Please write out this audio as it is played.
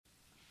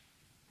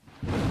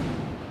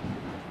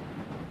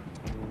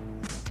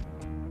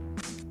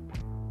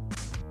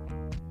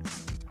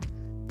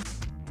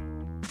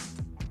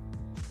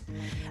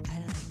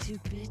to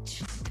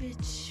bitch,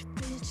 bitch,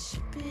 bitch,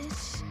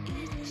 bitch.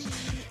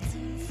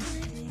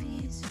 Even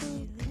things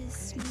will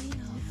piss me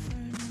off for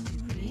no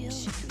real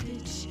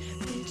bitch,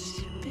 bitch,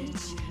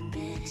 bitch,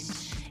 bitch.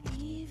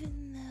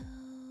 Even though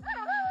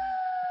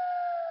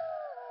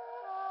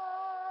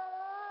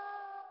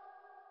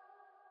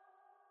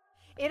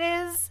it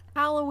is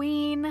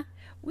Halloween,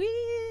 Woo!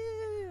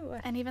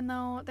 and even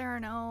though there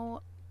are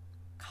no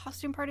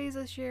costume parties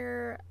this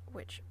year,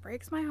 which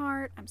breaks my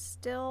heart, I'm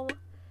still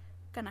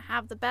gonna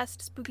have the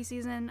best spooky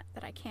season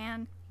that I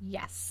can.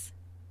 Yes.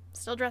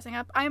 Still dressing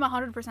up. I am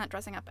 100%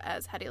 dressing up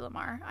as Hedy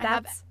Lamarr. I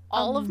have That's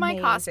all of my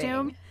amazing.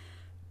 costume.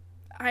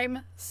 I'm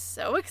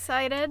so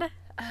excited.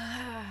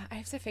 I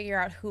have to figure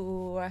out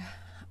who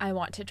I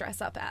want to dress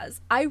up as.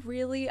 I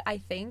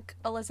think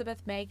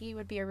Elizabeth Maggie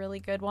would be a really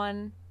good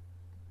one.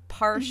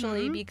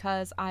 Partially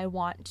because I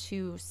want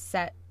to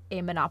set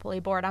a Monopoly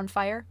board on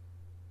fire.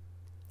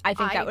 I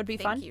think that would be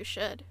fun. You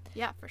should.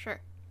 Yeah, for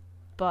sure.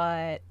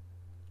 But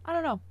I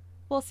don't know.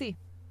 We'll see.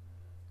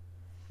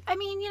 I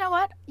mean, you know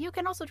what? You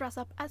can also dress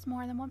up as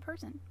more than one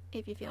person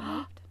if you feel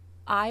moved.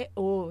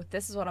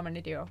 This is what I'm going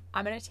to do.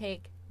 I'm going to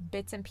take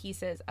bits and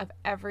pieces of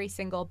every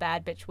single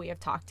bad bitch we have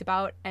talked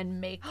about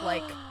and make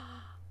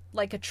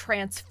like a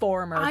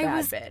transformer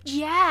bad bitch.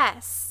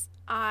 Yes.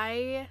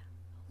 I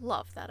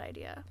love that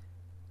idea.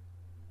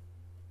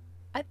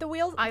 The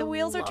wheels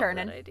are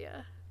turning. That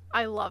idea.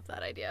 I love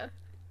that idea.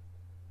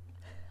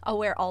 I'll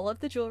wear all of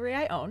the jewelry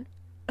I own.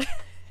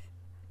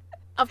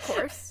 Of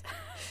course.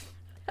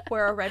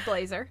 Wear a red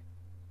blazer.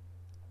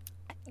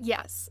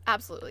 Yes,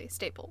 absolutely.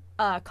 Staple.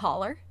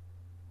 Collar.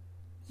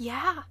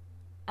 Yeah.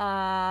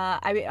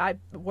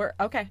 We're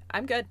okay.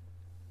 I'm good.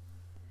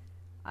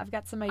 I've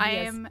got some ideas. I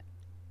am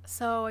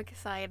so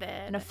excited.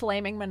 And a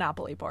flaming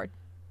Monopoly board.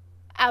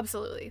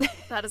 Absolutely.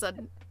 That is a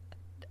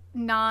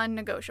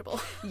non-negotiable.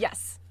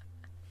 Yes.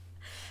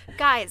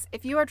 Guys,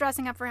 if you are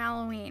dressing up for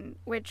Halloween,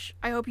 which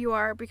I hope you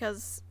are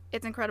because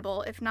it's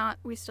incredible. If not,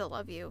 we still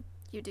love you.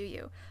 You do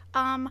you.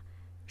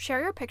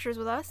 Share your pictures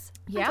with us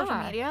on social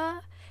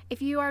media.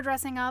 If you are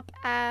dressing up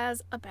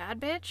as a bad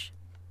bitch,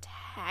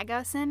 tag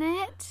us in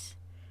it.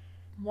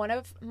 One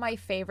of my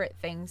favorite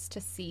things to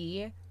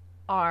see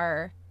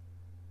are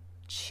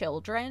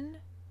children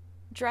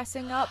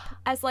dressing up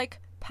as like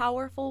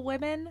powerful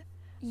women.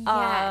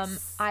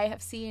 Yes. I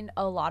have seen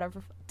a lot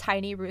of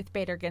tiny Ruth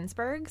Bader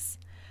Ginsburgs.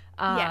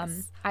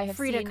 Yes. I have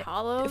Frida seen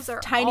Kahlos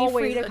are tiny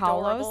always Frida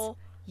adorable. Kahlos.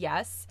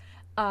 Yes.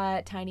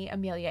 Tiny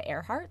Amelia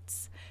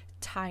Earharts.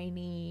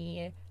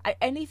 Tiny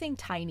anything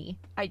tiny.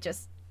 I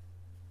So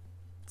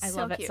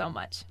love it cute. so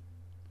much.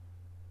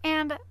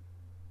 And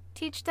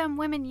teach them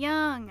women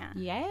young.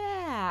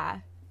 Yeah.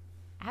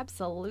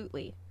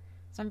 Absolutely.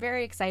 So I'm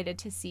very excited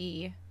to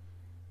see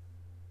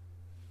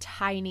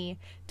tiny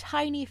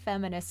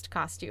feminist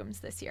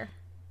costumes this year.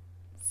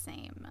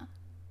 Same.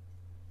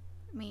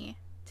 Me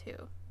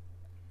too.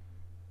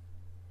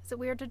 Is it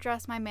weird to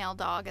dress my male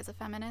dog as a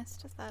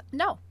feminist? Is that...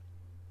 No.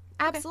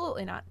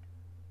 Absolutely not.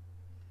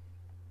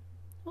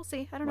 We'll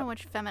see. I don't know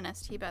which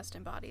feminist he best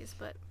embodies,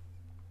 but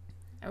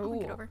I'll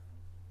think it over.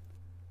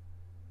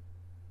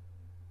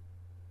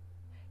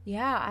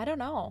 Yeah, I don't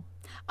know.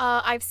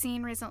 I've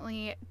seen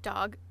recently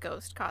dog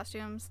ghost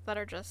costumes that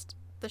are just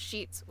the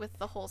sheets with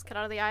the holes cut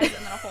out of the eyes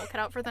and then a hole cut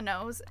out for the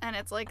nose, and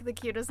it's like the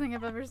cutest thing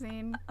I've ever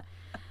seen.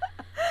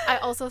 I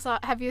also saw...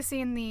 Have you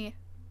seen the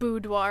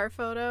boudoir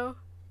photo?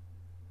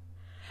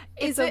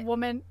 It's a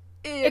woman...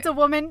 It's a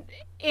woman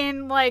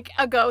in, like,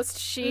 a ghost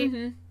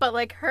sheet, but,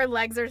 like, her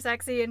legs are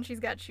sexy and she's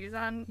got shoes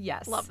on.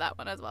 Yes. Love that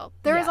one as well.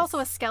 There is also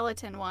a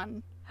skeleton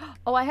one.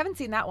 Oh, I haven't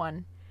seen that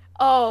one.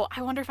 Oh,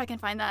 I wonder if I can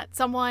find that.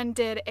 Someone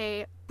did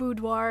a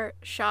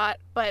shot,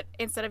 but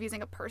instead of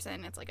using a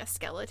person, it's, like, a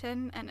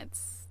skeleton, and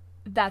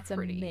That's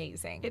pretty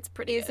amazing. It's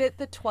pretty Is good. it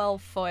the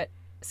 12-foot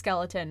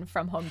skeleton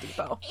from Home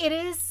Depot? It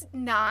is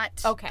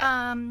not. Okay.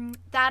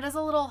 That is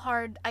a little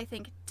hard, I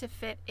think, to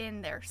fit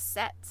in their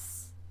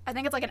sets. I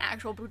think it's like an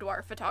actual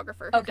boudoir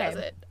photographer who does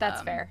it.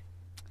 That's fair.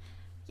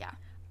 Yeah.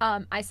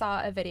 I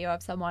saw a video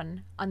of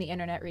someone on the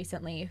internet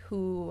recently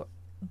who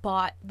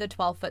bought the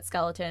 12-foot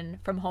skeleton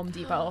from Home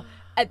Depot.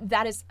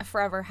 That is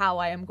forever how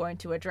I am going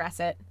to address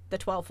it. The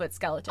 12-foot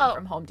skeleton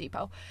from Home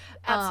Depot.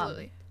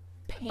 Absolutely.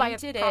 By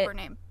a proper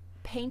name.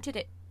 Painted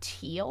it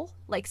teal,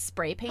 like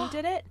spray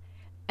painted it,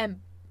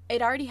 and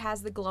it already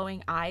has the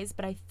glowing eyes,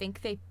 but I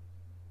think they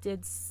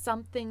did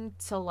something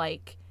to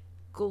like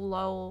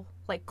glow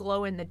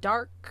in the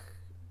dark,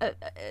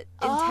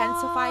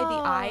 intensify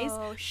the eyes,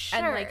 sure.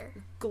 and like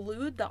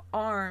glued the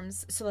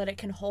arms so that it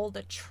can hold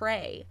a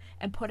tray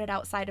and put it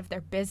outside of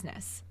their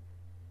business.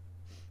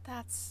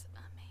 That's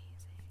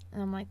amazing.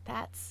 And I'm like,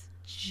 that's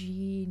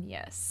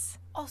genius.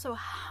 Also,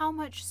 how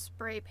much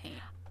spray paint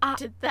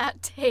did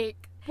that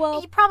take?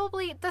 Well,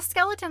 the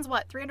skeleton's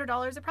what,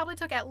 $300? It probably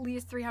took at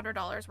least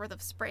 $300 worth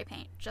of spray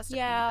paint just to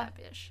paint that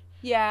bitch.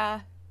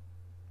 Yeah.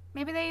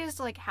 Maybe they used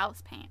like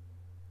house paint.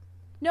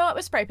 No, it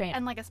was spray paint.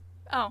 And like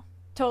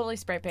totally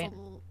spray paint.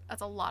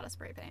 That's a lot of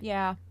spray paint.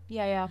 Yeah.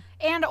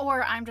 And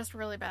or I'm just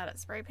really bad at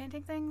spray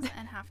painting things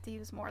and have to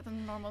use more than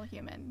a normal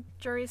human.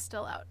 Jury's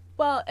still out.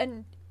 Well,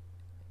 and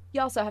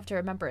you also have to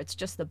remember it's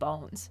just the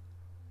bones.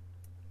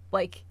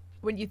 Like,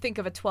 when you think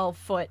of a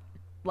 12-foot,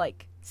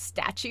 like,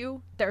 statue,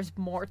 there's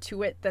more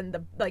to it than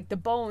the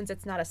bones.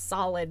 It's not a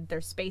solid,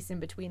 there's space in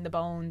between the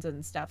bones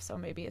and stuff, so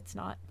maybe it's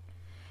not.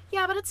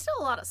 Yeah, but it's still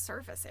a lot of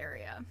surface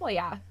area. Well,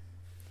 yeah.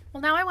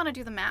 Well, now I want to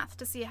do the math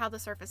to see how the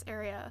surface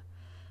area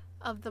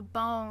of the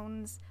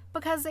bones,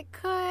 because it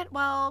could,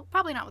 well,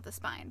 probably not with the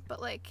spine,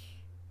 but like,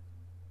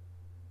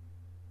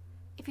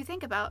 if you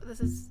think about,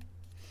 this is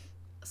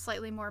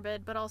slightly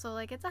morbid, but also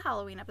like it's a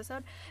Halloween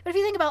episode, but if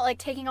you think about like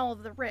taking all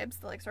of the ribs,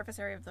 the like surface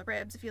area of the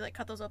ribs, if you like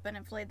cut those open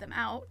and flayed them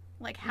out,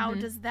 like how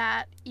does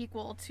that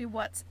equal to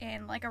what's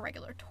in like a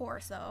regular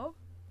torso?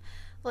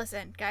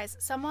 Listen, guys,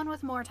 someone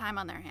with more time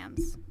on their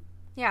hands,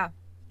 Yeah.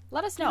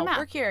 Let us know.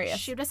 We're curious.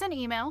 shoot us an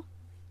email,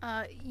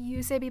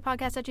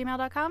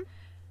 usabpodcast@gmail.com.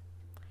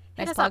 Hit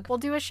Nice us plug. up. We'll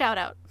do a shout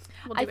out.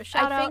 I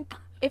think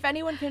if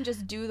anyone can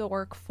just do the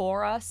work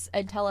for us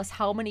and tell us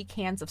how many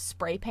cans of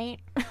spray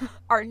paint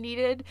are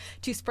needed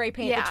to spray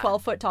paint Yeah. the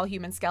 12-foot tall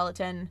human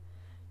skeleton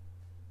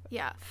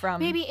Yeah. from...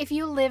 Maybe if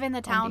you live in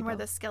the town Depot. where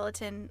the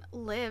skeleton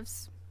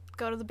lives,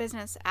 go to the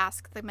business,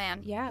 ask the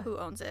man who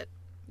owns it.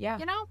 Yeah.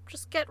 You know,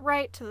 just get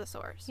right to the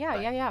source. Yeah,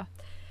 But yeah.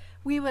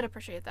 We would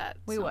appreciate that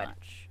We so would.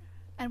 much.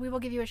 And we will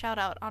give you a shout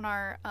out on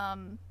our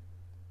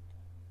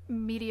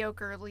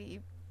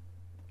mediocrely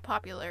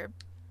popular,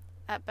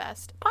 at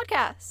best,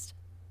 podcast.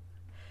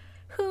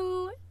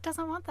 Who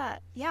doesn't want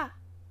that? Yeah.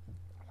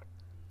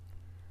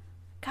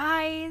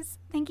 Guys,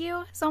 thank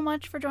you so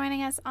much for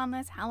joining us on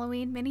this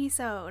Halloween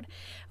mini-sode.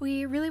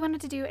 We really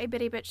wanted to do a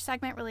Bitty Bitch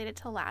segment related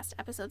to last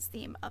episode's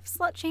theme of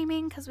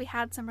slut-shaming because we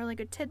had some really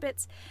good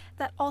tidbits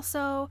that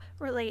also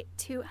relate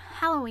to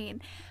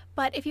Halloween.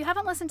 But if you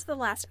haven't listened to the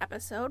last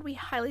episode, we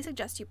highly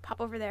suggest you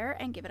pop over there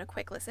and give it a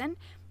quick listen,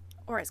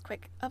 or as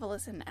quick of a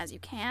listen as you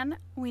can.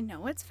 We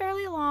know it's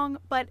fairly long,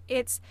 but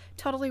it's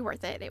totally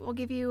worth it. It will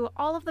give you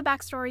all of the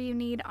backstory you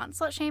need on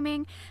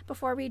slut-shaming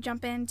before we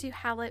jump into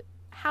how it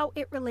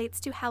relates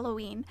to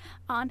Halloween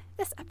on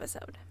this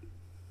episode.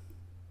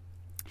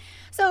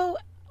 So,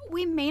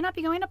 we may not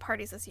be going to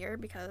parties this year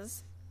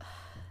because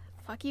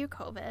fuck you,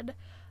 COVID,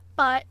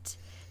 but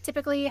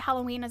typically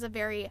Halloween is a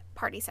very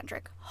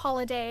party-centric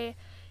holiday.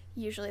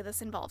 Usually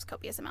this involves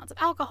copious amounts of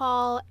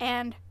alcohol,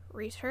 and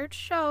research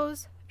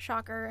shows,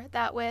 shocker,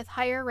 that with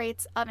higher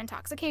rates of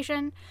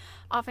intoxication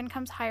often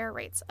comes higher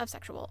rates of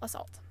sexual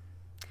assault.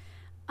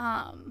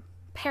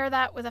 Pair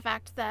that with the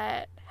fact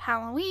that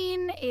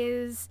Halloween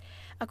is,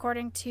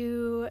 according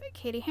to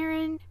Katie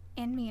Heron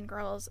in Mean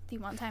Girls, the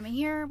one time a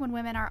year when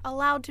women are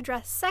allowed to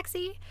dress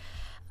sexy,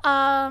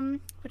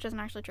 which isn't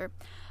actually true.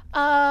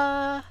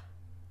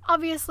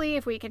 Obviously,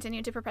 if we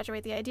continue to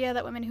perpetuate the idea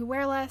that women who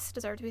wear less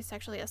deserve to be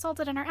sexually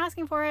assaulted and are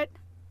asking for it,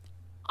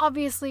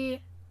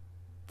 obviously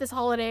this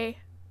holiday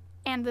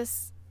and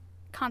this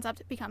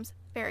concept becomes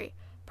very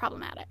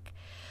problematic.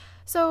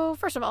 So,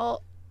 first of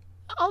all,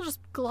 I'll just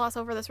gloss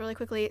over this really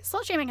quickly.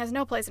 Slut-shaming has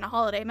no place in a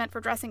holiday meant for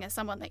dressing as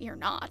someone that you're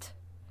not.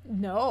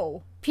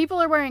 No.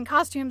 People are wearing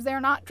costumes, they're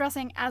not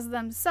dressing as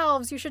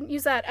themselves. You shouldn't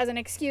use that as an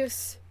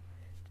excuse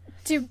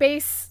to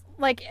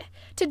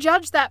to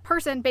judge that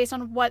person based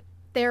on what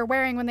they're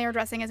wearing when they're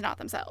dressing as not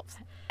themselves.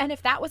 And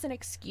if that was an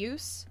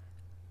excuse,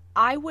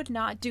 I would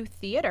not do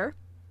theater.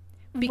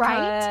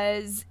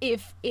 Because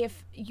if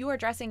you are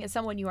dressing as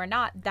someone you are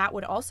not, that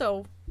would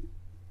also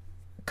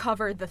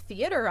cover the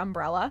theater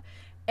umbrella.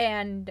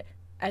 And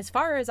as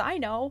far as I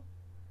know,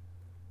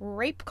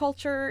 rape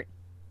culture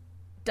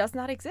does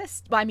not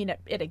exist. Well, I mean,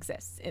 it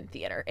exists in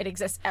theater. It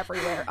exists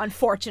everywhere,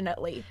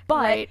 unfortunately.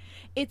 But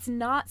it's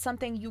not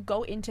something you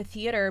go into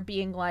theater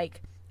being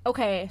like,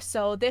 okay,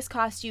 so this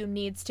costume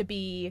needs to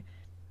be...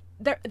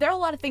 There are a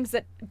lot of things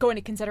that go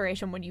into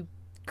consideration when you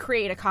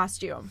create a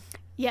costume.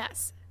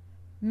 Yes.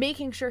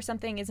 Making sure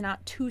something is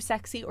not too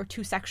sexy or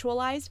too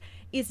sexualized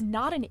is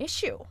not an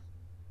issue.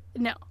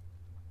 No.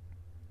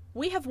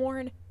 We have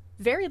worn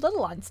very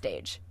little on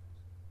stage.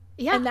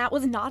 Yeah. And that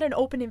was not an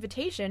open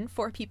invitation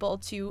for people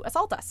to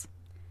assault us.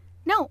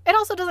 No, it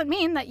also doesn't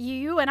mean that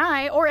you and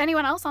I or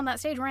anyone else on that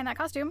stage wearing that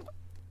costume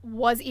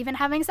was even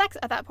having sex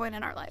at that point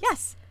in our lives.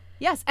 Yes.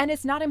 Yes, and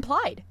it's not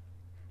implied.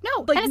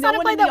 No, Like, and it's no not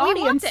one implied in the that we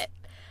want audience- it.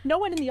 No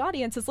one in the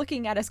audience is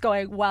looking at us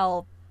going,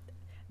 well,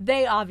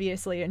 they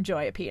obviously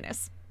enjoy a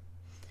penis.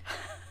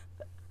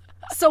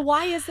 So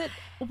why is it...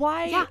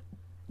 Why... Yeah.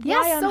 Why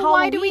Yes, on so Halloween?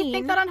 why do we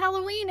think that on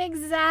Halloween?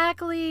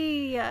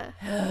 Exactly.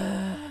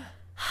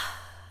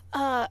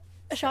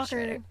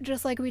 Shocker.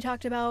 Just like we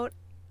talked about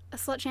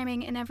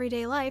slut-shaming in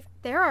everyday life,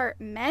 there are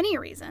many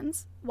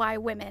reasons why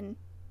women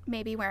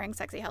may be wearing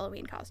sexy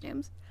Halloween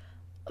costumes,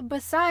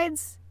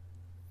 besides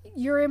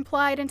your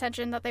implied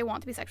intention that they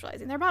want to be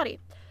sexualizing their body.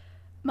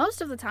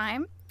 Most of the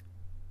time,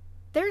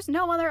 there's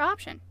no other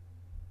option.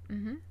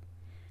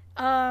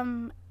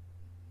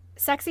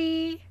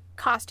 Sexy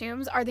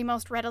costumes are the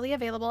most readily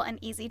available and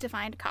easy to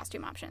find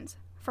costume options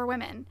for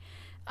women.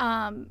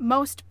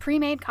 Most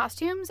pre-made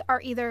costumes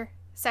are either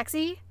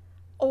sexy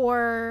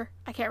or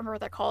I can't remember what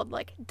they're called,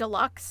 like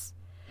deluxe.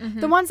 Mhm.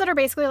 The ones that are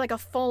basically like a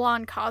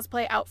full-on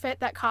cosplay outfit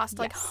that cost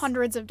like Yes.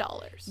 hundreds of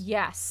dollars.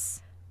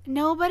 Yes.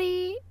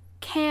 Nobody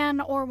can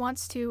or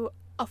wants to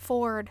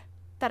afford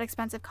that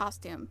expensive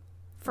costume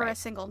for a Right.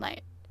 single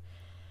night.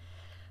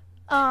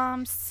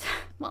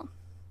 Well.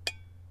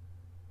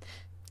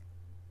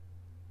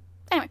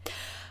 Anyway,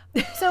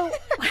 so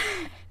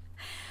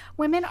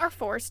women are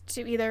forced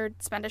to either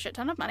spend a shit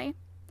ton of money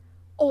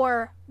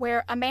or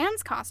wear a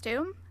man's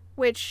costume,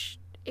 which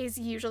is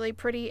usually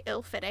pretty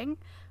ill-fitting,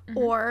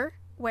 or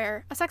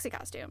wear a sexy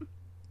costume.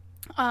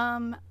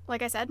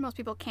 Like I said, most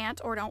people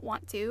can't or don't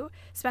want to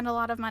spend a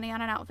lot of money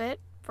on an outfit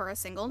for a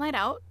single night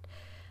out.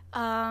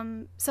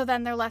 So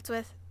then they're left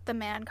with the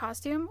man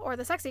costume or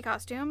the sexy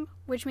costume,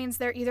 which means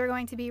they're either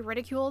going to be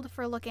ridiculed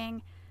for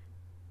looking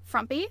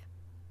frumpy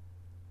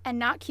and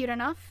not cute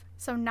enough,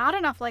 so not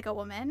enough like a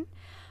woman,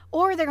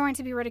 or they're going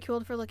to be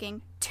ridiculed for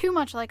looking too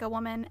much like a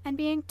woman and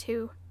being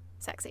too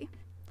sexy.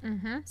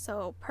 Mm-hmm.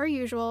 So, per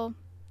usual,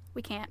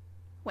 we can't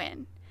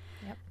win.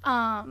 Yep.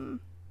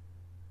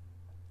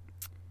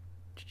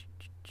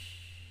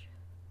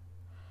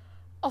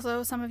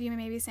 Also, some of you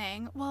may be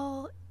saying,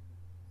 well,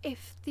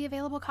 if the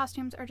available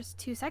costumes are just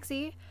too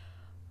sexy,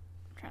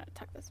 I'm trying to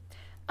tuck this,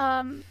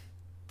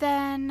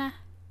 then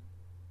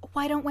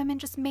why don't women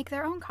just make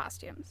their own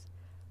costumes?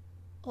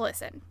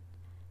 Listen,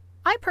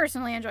 I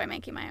personally enjoy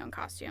making my own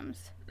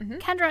costumes. Mhm.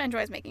 Kendra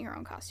enjoys making her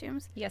own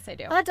costumes. Yes, I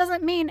do. But that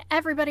doesn't mean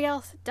everybody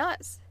else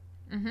does.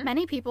 Mhm.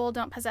 Many people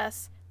don't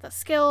possess the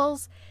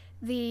skills,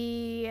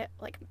 the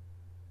like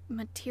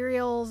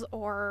materials,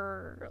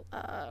 or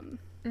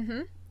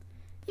Mm-hmm.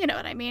 you know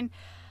what I mean,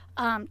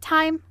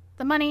 time,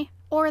 the money,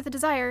 or the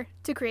desire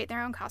to create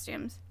their own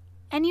costumes.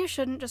 And you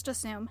shouldn't just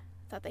assume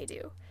that they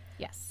do.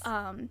 Yes.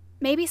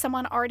 Maybe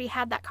someone already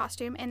had that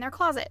costume in their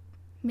closet.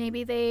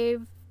 Maybe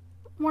they've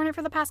worn it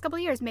for the past couple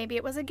of years. Maybe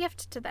it was a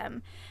gift to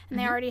them and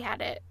they already had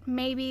it.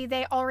 Maybe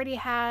they already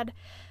had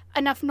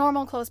enough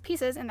normal clothes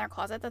pieces in their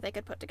closet that they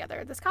could put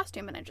together this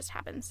costume and it just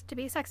happens to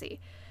be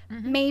sexy.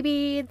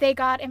 Maybe they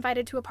got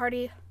invited to a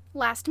party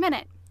last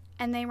minute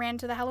and they ran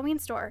to the Halloween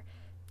store.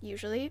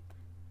 Usually,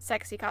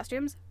 sexy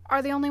costumes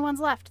are the only ones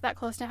left that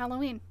close to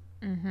Halloween.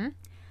 Mm-hmm.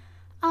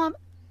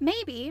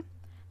 Maybe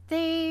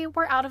they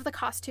were out of the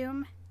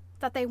costume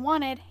that they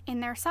wanted in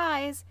their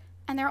size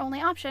and their only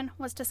option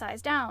was to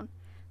size down.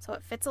 So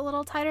it fits a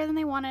little tighter than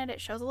they wanted,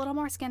 it shows a little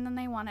more skin than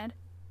they wanted,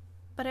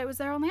 but it was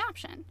their only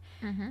option.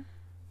 Mm-hmm.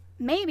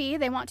 Maybe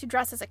they want to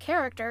dress as a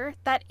character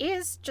that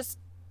is just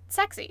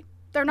sexy.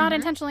 They're not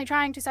intentionally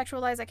trying to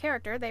sexualize a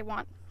character, they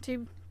want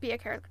to be a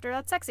character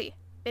that's sexy.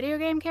 Video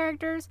game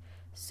characters,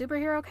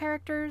 superhero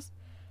characters,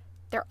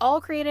 they're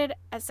all created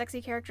as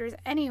sexy characters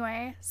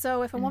anyway,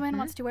 so if a woman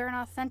wants to wear an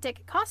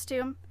authentic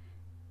costume,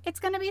 it's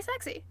gonna be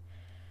sexy.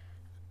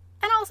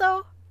 And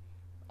also,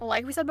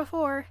 like we said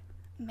before,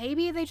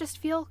 maybe they just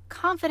feel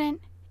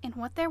confident in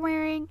what they're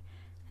wearing,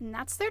 and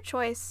that's their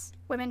choice.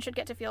 Women should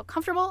get to feel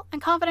comfortable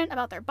and confident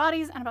about their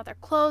bodies and about their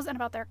clothes and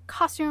about their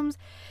costumes.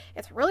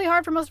 It's really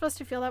hard for most of us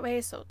to feel that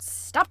way, so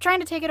stop trying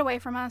to take it away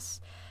from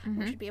us.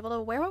 We should be able to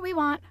wear what we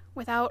want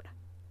without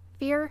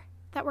fear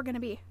that we're going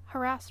to be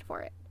harassed for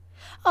it.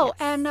 Oh, Yes.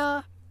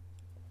 and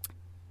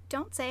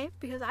don't say,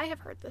 because I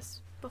have heard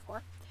this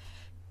before,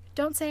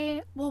 don't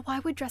say, well, why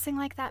would dressing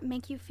like that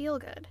make you feel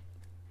good?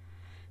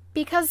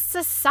 Because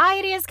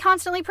society is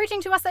constantly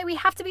preaching to us that we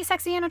have to be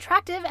sexy and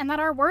attractive and that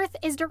our worth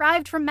is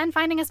derived from men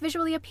finding us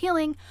visually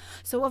appealing.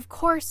 So, of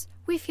course,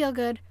 we feel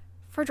good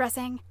for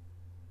dressing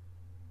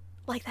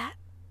like that.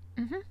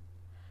 Mhm.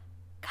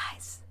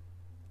 Guys.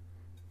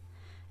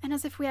 And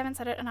as if we haven't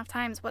said it enough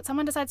times, what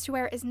someone decides to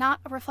wear is not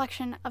a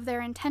reflection of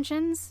their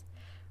intentions,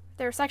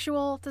 their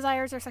sexual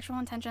desires, or sexual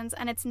intentions,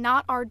 and it's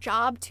not our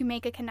job to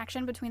make a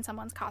connection between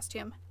someone's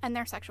costume and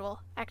their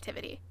sexual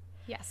activity.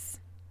 Yes.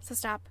 So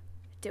stop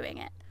doing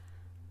it.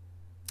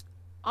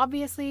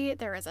 Obviously,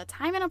 there is a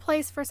time and a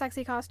place for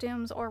sexy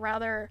costumes, or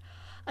rather,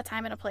 a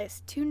time and a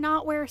place to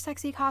not wear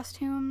sexy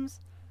costumes.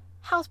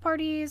 House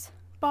parties,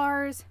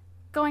 bars,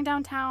 going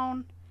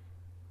downtown,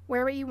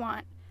 wear what you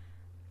want.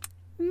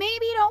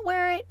 Maybe don't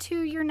wear it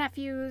to your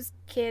nephew's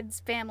kid's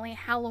family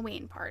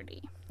Halloween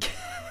party.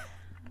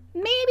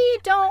 Maybe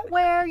don't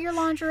wear your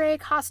lingerie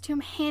costume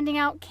handing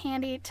out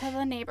candy to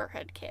the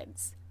neighborhood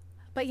kids.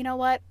 But you know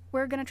what?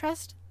 We're going to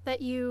trust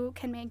that you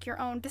can make your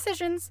own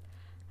decisions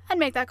and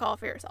make that call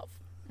for yourself.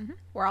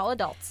 We're all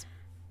adults.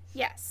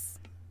 Yes.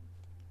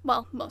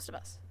 Well, most of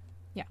us.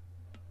 Yeah.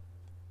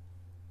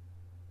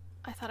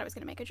 I thought I was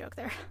going to make a joke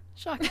there.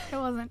 Shocked it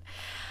wasn't.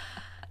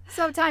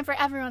 So time for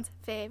everyone's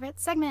favorite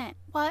segment.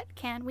 What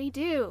can we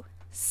do?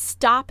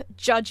 Stop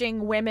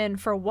judging women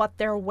for what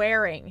they're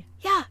wearing.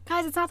 Yeah,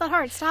 guys, it's not that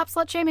hard. Stop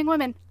slut-shaming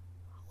women.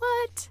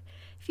 What?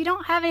 If you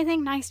don't have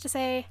anything nice to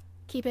say,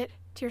 keep it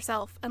to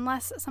yourself.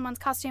 Unless someone's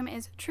costume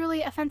is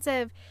truly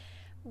offensive.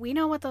 We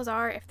know what those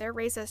are. If they're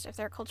racist, if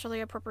they're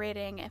culturally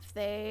appropriating, if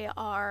they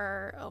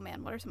are... Oh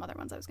man, what are some other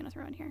ones I was going to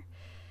throw in here?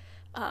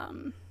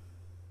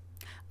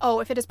 oh,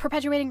 if it is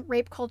perpetuating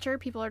rape culture,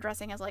 people are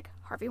dressing as like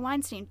Harvey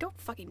Weinstein. Don't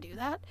fucking do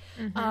that.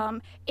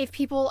 If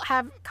people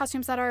have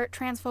costumes that are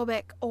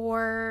transphobic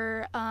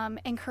or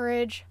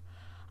encourage,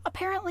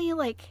 apparently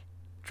like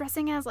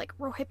dressing as like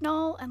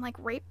Rohypnol and like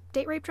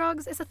date rape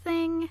drugs is a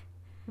thing.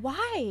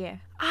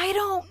 Why? I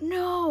don't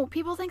know.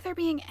 People think they're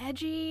being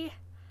edgy.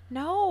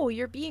 No,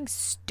 you're being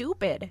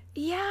stupid.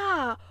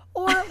 Yeah.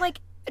 Or like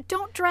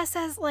don't dress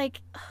as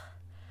like,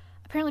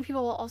 apparently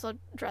people will also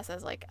dress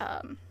as like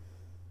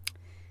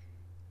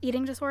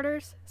eating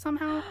disorders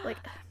somehow. Like,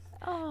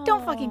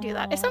 don't fucking do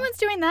that. If someone's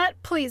doing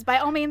that, please, by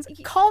all means,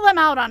 call them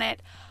out on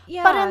it.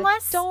 Yeah, but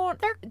unless don't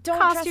costume...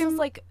 dress as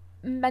like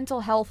mental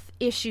health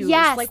issues.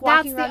 Yes, like that's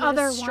walking the around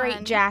other in a straight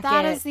one. jacket.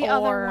 That is the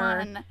other or-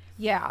 one.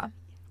 Yeah,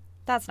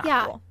 that's not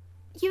Yeah. cool.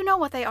 You know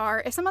what they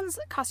are. If someone's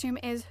costume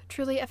is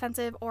truly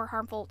offensive or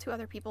harmful to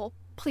other people,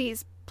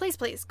 please, please,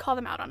 please call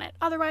them out on it.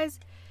 Otherwise,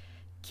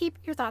 keep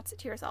your thoughts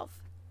to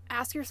yourself.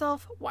 Ask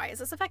yourself, why is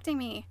this affecting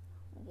me?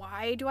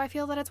 Why do I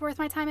feel that it's worth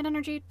my time and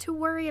energy to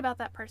worry about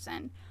that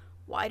person?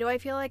 Why do I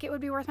feel like it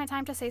would be worth my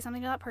time to say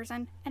something to that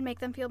person and make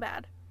them feel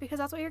bad? Because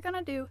that's what you're going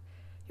to do.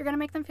 You're going to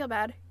make them feel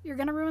bad. You're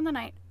going to ruin the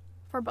night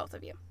for both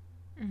of you.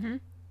 Mm-hmm.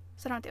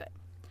 So don't do it.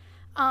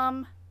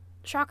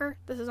 Shocker,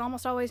 this is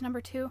almost always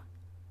number 2.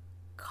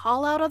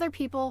 Call out other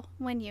people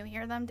when you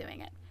hear them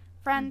doing it.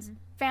 Friends,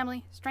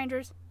 family,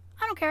 strangers,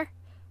 I don't care.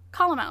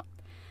 Call them out.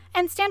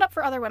 And stand up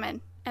for other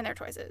women and their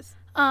choices.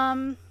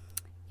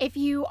 If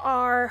you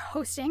are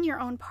hosting your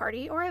own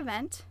party or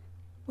event,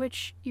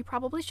 which you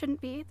probably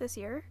shouldn't be this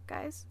year,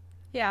 guys.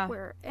 Yeah.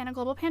 We're in a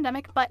global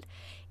pandemic, but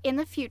in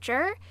the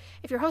future,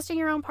 if you're hosting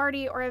your own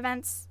party or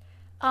events,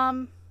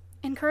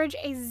 encourage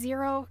a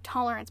zero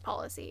tolerance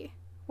policy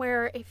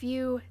where if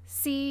you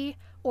see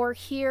or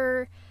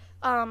hear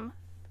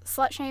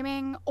slut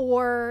shaming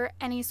or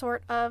any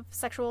sort of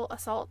sexual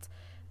assault,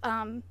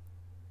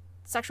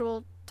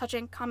 sexual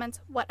touching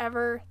comments,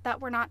 whatever,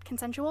 that were not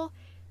consensual,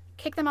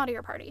 kick them out of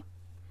your party.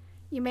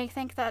 You may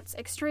think that's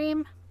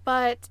extreme,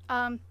 but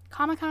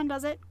Comic-Con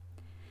does it.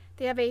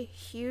 They have a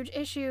huge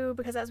issue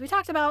because, as we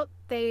talked about,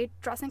 they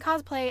dress in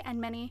cosplay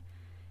and many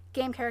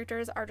game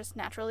characters are just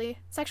naturally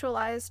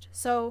sexualized.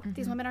 So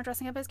these women are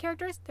dressing up as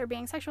characters, they're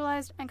being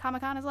sexualized, and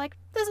Comic-Con is like,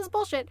 this is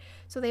bullshit.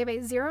 So they have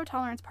a zero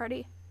tolerance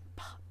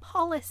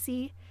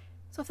policy.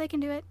 So if they can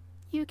do it,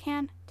 you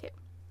can too.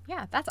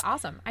 Yeah, that's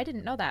awesome. I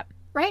didn't know that.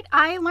 Right?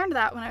 I learned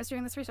that when I was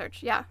doing this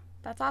research. Yeah.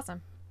 That's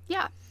awesome.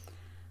 Yeah.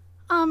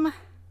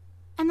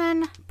 And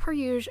then, per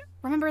usual,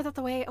 remember that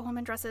the way a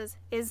woman dresses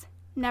is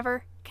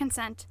never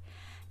consent,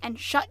 and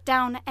shut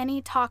down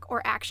any talk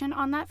or action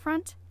on that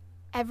front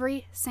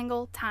every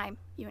single time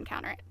you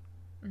encounter it.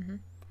 Mm-hmm.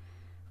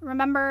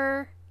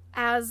 Remember,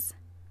 as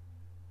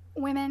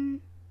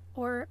women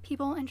or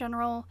people in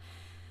general,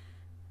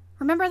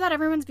 remember that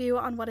everyone's view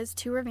on what is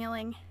too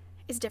revealing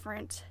is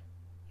different.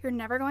 You're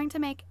never going to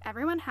make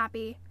everyone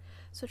happy,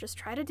 so just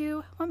try to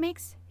do what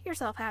makes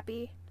yourself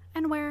happy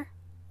and wear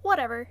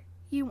whatever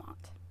you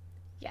want.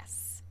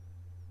 Yes.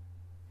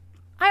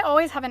 I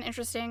always have an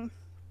interesting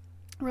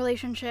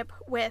relationship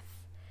with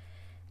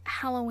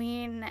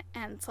Halloween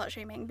and slut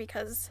shaming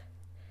because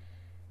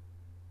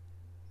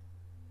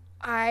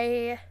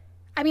I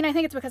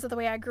think it's because of the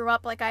way I grew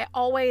up. Like, I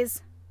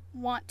always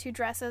want to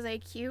dress as a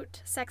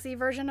cute, sexy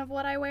version of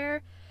what I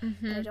wear,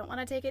 but I don't want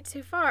to take it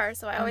too far.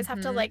 So I always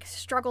have to, like,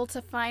 struggle to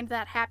find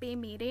that happy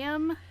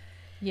medium.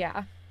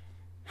 Yeah.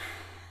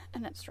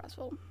 And it's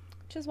stressful.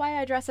 Which is why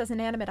I dress as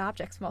inanimate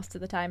objects most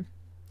of the time.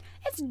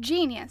 It's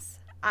genius.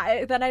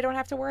 Then I don't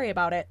have to worry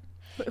about it.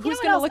 Who's what going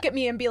to else? look at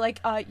me and be like,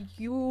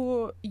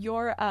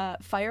 your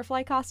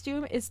Firefly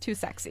costume is too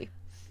sexy?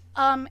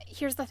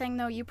 Here's the thing,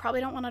 though. You probably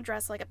don't want to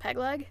dress like a peg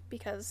leg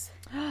because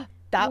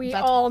That's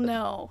all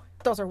know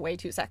those are way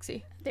too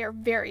sexy. they're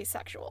very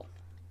sexual.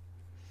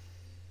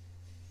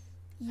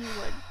 You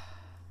would.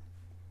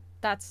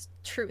 That's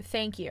true.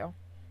 Thank you.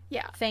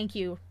 Yeah. Thank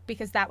you.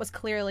 Because that was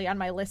clearly on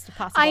my list of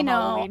possible I know.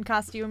 Halloween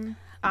costume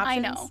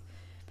options. I know.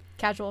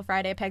 Casual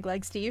Friday, peg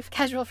leg Steve.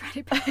 Casual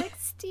Friday peg leg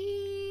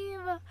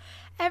Steve.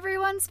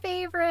 Everyone's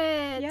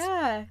favorite.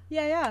 Yeah.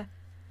 Peg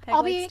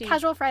I'll leg be Steve.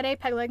 Casual Friday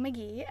peg leg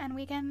McGee and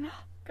we can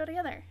go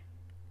together.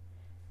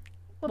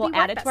 We'll be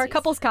add work it to our besties.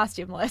 couples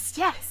costume list.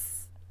 Yes.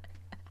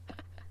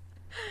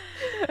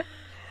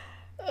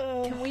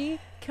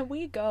 Can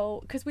we go,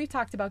 because we've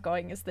talked about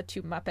going as the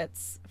two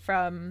Muppets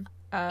from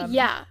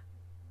Yeah.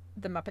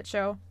 the Muppet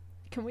Show.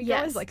 Can we go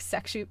Yes. as like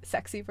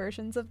sexy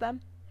versions of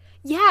them?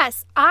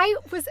 Yes. I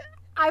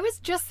was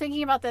just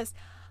thinking about this.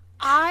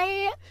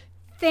 I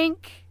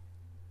think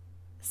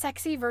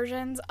sexy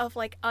versions of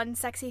like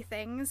unsexy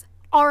things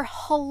are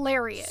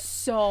hilarious.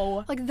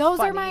 So Like those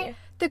are funny.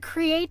 the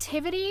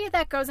creativity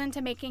that goes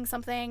into making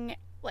something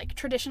like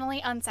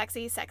traditionally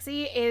unsexy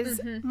sexy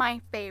is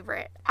my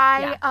favorite.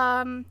 I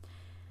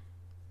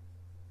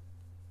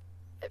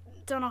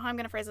don't know how I'm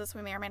going to phrase this.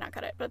 We may or may not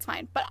cut it, but it's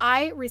fine. But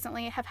I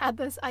recently have had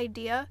this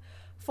idea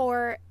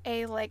for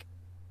a like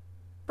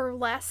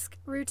burlesque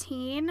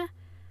routine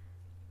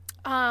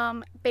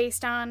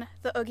based on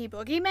the Oogie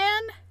Boogie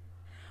Man,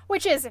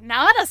 which is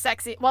not a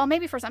sexy. Well,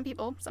 maybe for some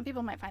people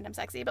might find him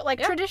sexy, but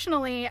like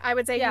traditionally, I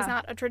would say he's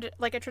not a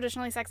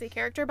traditionally sexy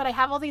character. But I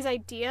have all these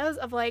ideas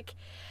of like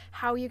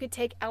how you could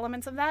take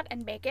elements of that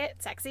and make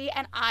it sexy,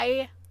 and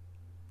I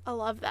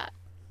love that.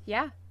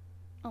 Yeah.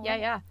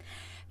 Yeah.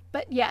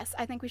 But yes,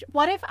 I think we should.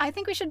 I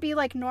think we should be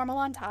like normal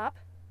on top,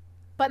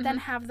 but then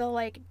have the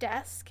like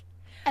desk,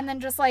 and then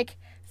just like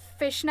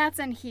fishnets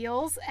and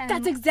heels and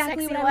that's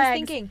exactly sexy what legs. I was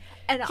thinking.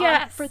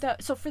 And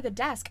for the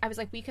desk, I was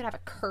like, we could have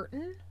a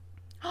curtain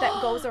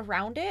that goes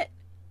around it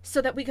so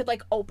that we could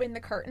like open the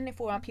curtain if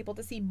we want people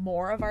to see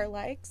more of our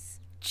legs.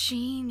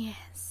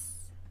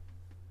 Genius.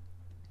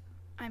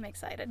 I'm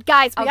excited.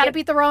 Guys, we gotta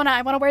beat the Rona.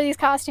 I want to wear these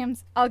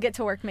costumes. I'll get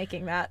to work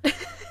making that.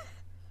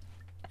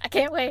 I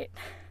can't wait.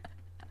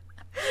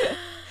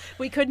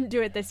 We couldn't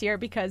do it this year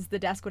because the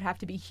desk would have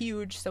to be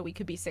huge so we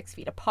could be 6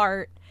 feet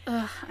apart.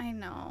 Ugh, I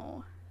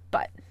know.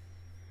 But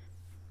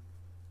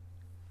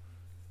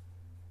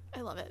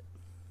I love it.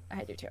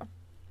 I do too.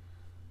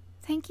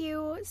 Thank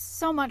you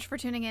so much for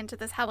tuning in to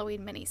this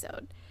Halloween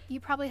mini-sode.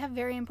 You probably have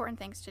very important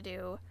things to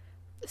do,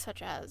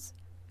 such as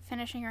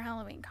finishing your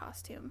Halloween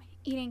costume,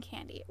 eating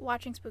candy,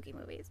 watching spooky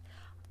movies.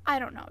 I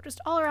don't know,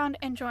 just all around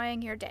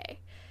enjoying your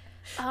day.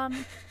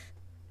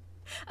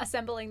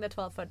 Assembling the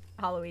 12-foot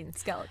Halloween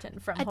skeleton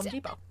from Home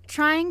Depot.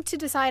 Trying to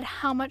decide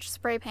how much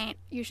spray paint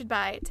you should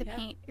buy to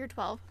paint your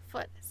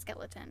 12-foot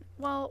skeleton.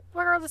 Well,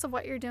 regardless of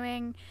what you're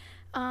doing,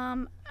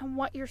 and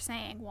what you're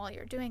saying while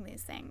you're doing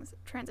these things,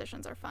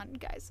 transitions are fun,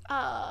 guys.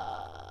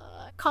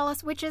 Call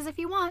us witches if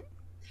you want.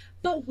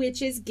 But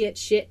witches get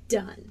shit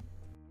done.